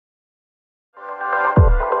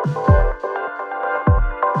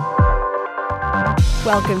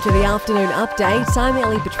Welcome to the afternoon update. I'm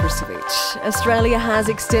Ellie Petrusevich. Australia has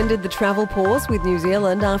extended the travel pause with New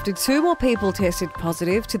Zealand after two more people tested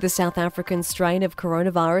positive to the South African strain of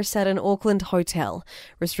coronavirus at an Auckland hotel.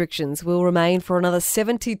 Restrictions will remain for another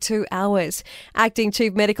 72 hours. Acting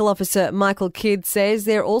Chief Medical Officer Michael Kidd says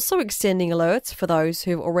they're also extending alerts for those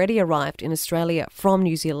who've already arrived in Australia from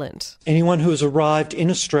New Zealand. Anyone who has arrived in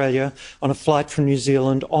Australia on a flight from New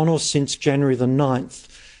Zealand on or since January the 9th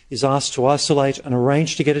is asked to isolate and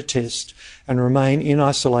arrange to get a test and remain in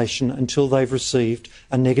isolation until they've received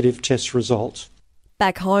a negative test result.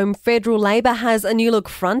 Back home, Federal Labor has a new-look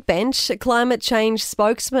frontbench. Climate change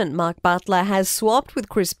spokesman Mark Butler has swapped with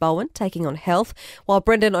Chris Bowen, taking on health, while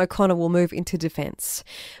Brendan O'Connor will move into defence.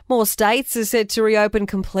 More states are set to reopen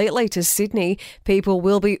completely to Sydney. People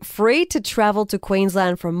will be free to travel to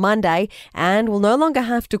Queensland from Monday and will no longer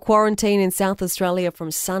have to quarantine in South Australia from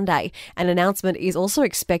Sunday. An announcement is also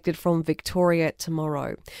expected from Victoria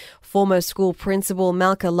tomorrow. Former school principal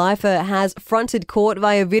Malka Leifer has fronted court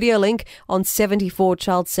via video link on 74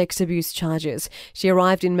 child sex abuse charges. She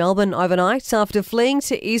arrived in Melbourne overnight after fleeing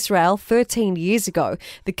to Israel 13 years ago.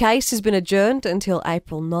 The case has been adjourned until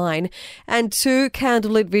April 9. And two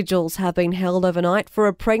candlelit vigils have been held overnight for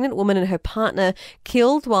a pregnant woman and her partner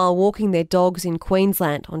killed while walking their dogs in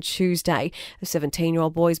Queensland on Tuesday. A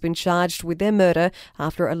 17-year-old boy has been charged with their murder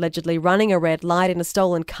after allegedly running a red light in a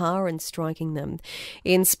stolen car and striking them.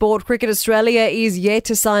 In sport, Cricket Australia is yet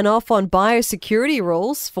to sign off on biosecurity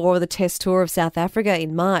rules for the Test Tour of South Africa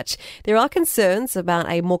in March. There are concerns about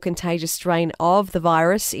a more contagious strain of the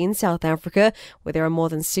virus in South Africa, where there are more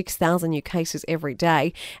than 6,000 new cases every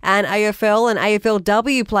day. And AFL and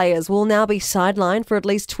AFLW players will now be sidelined for at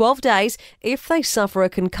least 12 days if they suffer a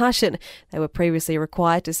concussion. They were previously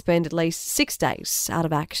required to spend at least 6 days out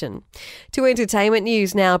of action. To entertainment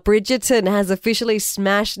news now, Bridgerton has officially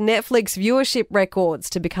smashed Netflix viewership records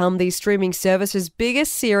to become the streaming service's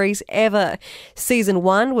biggest series ever. Season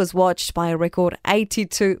 1 was watched by a record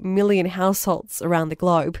 82 million households around the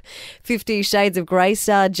globe. 50 Shades of Grey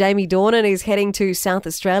star Jamie Dornan is heading to South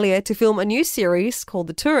Australia to film a new series called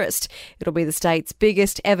The Tourist. It'll be the state's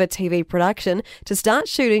biggest ever TV production to start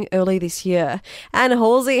shooting early this year. And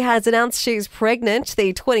Halsey has announced she's pregnant,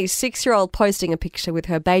 the 26-year-old posting a picture with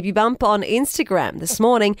her baby bump on Instagram this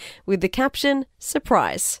morning with the caption,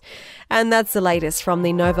 "Surprise." And that's the latest from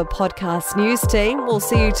the Nova Podcast News team. We'll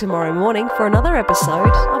see you tomorrow morning for another episode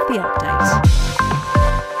of The Update.